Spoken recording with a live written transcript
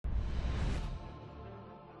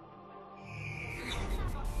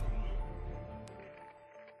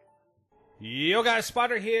Yo guys,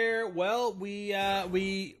 Spotter here. Well, we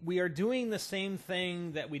are doing the same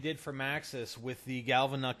thing that we did for Maxis with the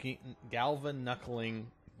galvanuckling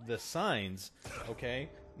the signs. Okay.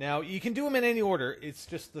 Now you can do them in any order. It's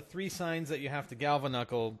just the 3 signs that you have to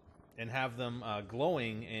galvanuckle and have them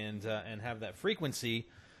glowing and have that frequency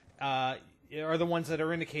are the ones that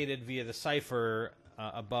are indicated via the cipher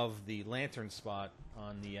above the lantern spot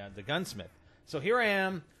on the gunsmith. So here I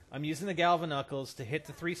am. I'm using the galvanuckles to hit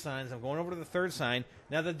the 3 signs. I'm going over to the 3rd sign.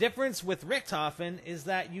 Now, the difference with Richtofen is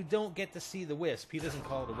that you don't get to see the wisp. He doesn't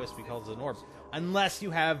call it a wisp, he calls it an orb. Unless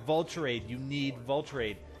you have Vulturade. You need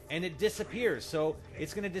Vulturade. And it disappears. So,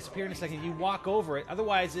 it's going to disappear in a second. You walk over it.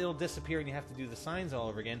 Otherwise, it'll disappear and you have to do the signs all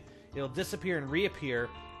over again. It'll disappear and reappear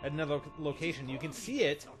at another location. You can see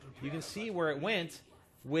it. You can see where it went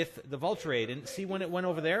with the Vulturade. And see when it went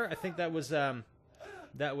over there? I think that was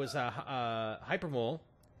Hypermole,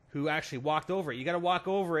 who actually walked over it. You got to walk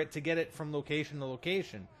over it to get it from location to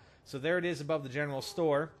location. So there it is above the general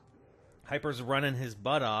store. Hyper's running his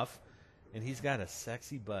butt off, and he's got a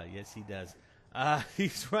sexy butt. Yes, he does.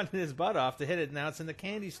 He's running his butt off to hit it. Now it's in the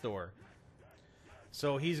candy store.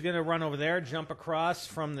 So he's going to run over there, jump across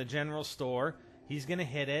from the general store. He's going to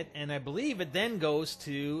hit it, and I believe it then goes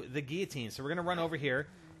to the guillotine. So we're going to run over here,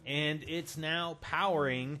 and it's now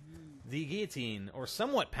powering the guillotine, or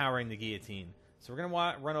somewhat powering the guillotine. So we're going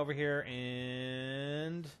to run over here,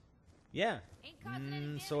 and yeah.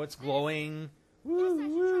 So it's glowing. Woo,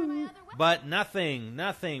 woo. But nothing.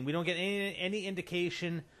 We don't get any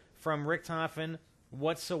indication from Richtofen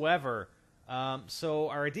whatsoever. So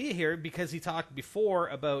our idea here, because he talked before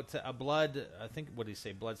about a blood, I think, what did he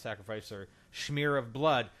say, blood sacrifice or smear of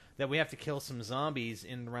blood, that we have to kill some zombies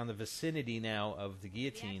in around the vicinity now of the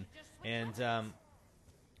guillotine. And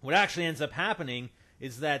what actually ends up happening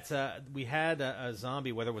is that we had a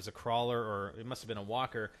zombie, whether it was a crawler or it must have been a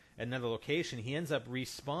walker, at another location. He ends up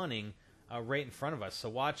respawning right in front of us. So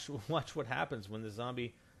watch what happens when the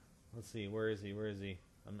zombie. Let's see, where is he?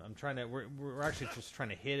 I'm trying to. We're actually just trying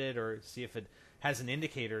to hit it or see if it has an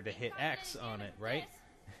indicator to hit X on it, right?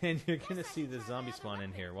 And you're gonna see the zombie spawn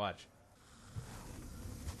in here. Watch.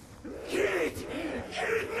 Hit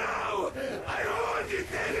it now! I want this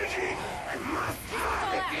energy! I must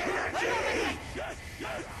have the energy!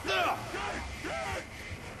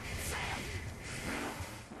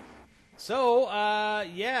 So,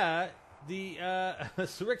 yeah,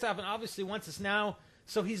 so Richtofen obviously wants us now.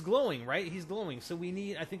 So he's glowing, right? He's glowing. So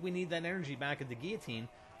I think we need that energy back at the guillotine.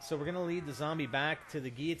 So we're going to lead the zombie back to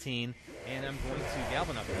the guillotine, and I'm going to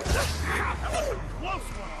galvanuckle. That was a close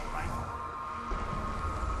one, all right.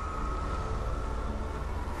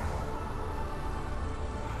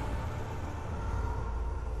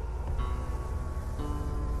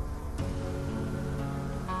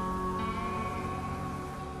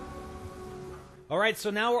 Alright, so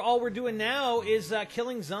now all we're doing now is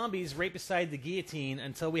killing zombies right beside the guillotine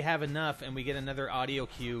until we have enough and we get another audio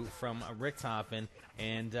cue from Richtofen.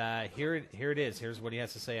 And here it is. Here's what he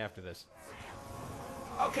has to say after this.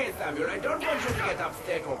 Okay, Samuel, I don't want you to get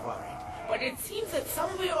upset over it, but it seems that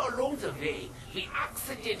somewhere along the way, we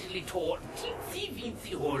accidentally tore a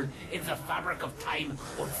teensy-weensy hole in the fabric of time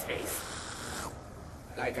and space.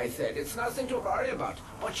 Like I said, it's nothing to worry about,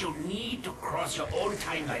 but you need to cross your own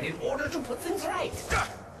timeline in order to put things right.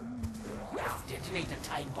 Let's detonate the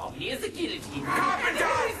time bomb. Here's the guillotine.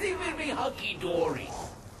 Everything will be hunky-dory.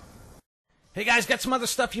 Hey guys, got some other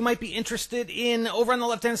stuff you might be interested in. Over on the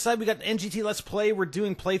left-hand side, we got NGT Let's Play. We're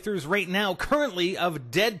doing playthroughs right now, currently,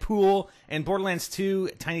 of Deadpool and Borderlands 2,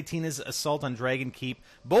 Tiny Tina's Assault on Dragon Keep.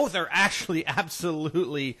 Both are actually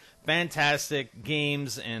absolutely fantastic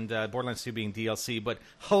games, and Borderlands 2 being DLC, but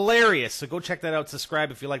hilarious. So go check that out.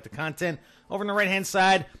 Subscribe if you like the content. Over on the right-hand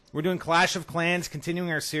side, we're doing Clash of Clans,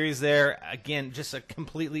 continuing our series there. Again, just a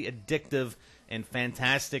completely addictive and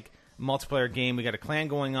fantastic multiplayer game. We got a clan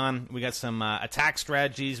going on. We got some attack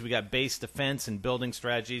strategies. We got base defense and building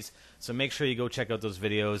strategies. So make sure you go check out those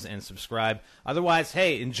videos and subscribe. Otherwise,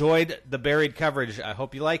 hey, enjoyed the buried coverage. I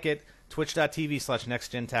hope you like it.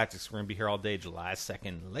 Twitch.tv/NextGenTactics. We're going to be here all day, July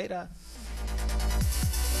 2nd. Later.